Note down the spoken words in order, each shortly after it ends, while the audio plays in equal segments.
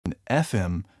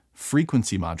FM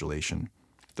frequency modulation,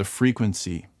 the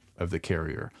frequency of the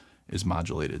carrier is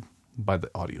modulated by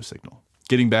the audio signal.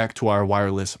 Getting back to our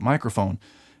wireless microphone,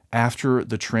 after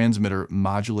the transmitter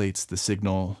modulates the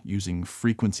signal using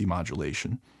frequency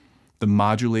modulation, the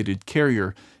modulated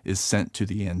carrier is sent to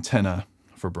the antenna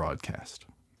for broadcast.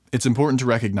 It's important to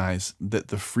recognize that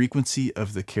the frequency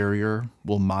of the carrier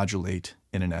will modulate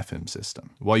in an FM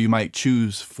system. While you might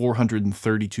choose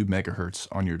 432 megahertz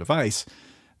on your device,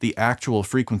 the actual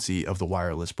frequency of the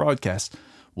wireless broadcast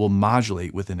will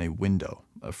modulate within a window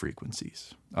of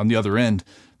frequencies. On the other end,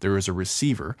 there is a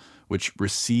receiver which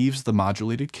receives the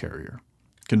modulated carrier,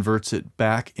 converts it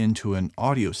back into an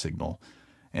audio signal,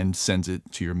 and sends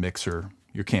it to your mixer,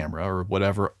 your camera, or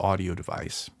whatever audio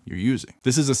device you're using.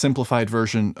 This is a simplified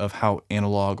version of how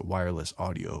analog wireless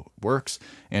audio works,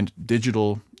 and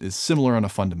digital is similar on a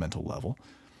fundamental level,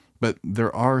 but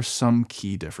there are some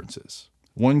key differences.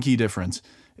 One key difference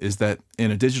is that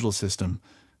in a digital system,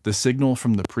 the signal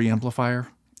from the preamplifier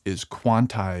is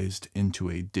quantized into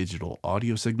a digital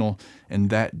audio signal, and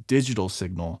that digital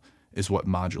signal is what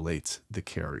modulates the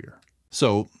carrier.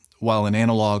 So, while an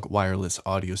analog wireless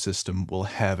audio system will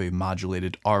have a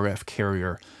modulated RF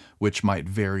carrier which might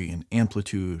vary in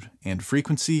amplitude and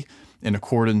frequency in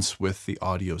accordance with the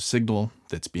audio signal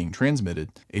that's being transmitted,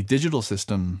 a digital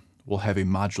system will have a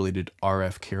modulated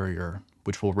RF carrier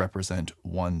which will represent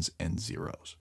ones and zeros.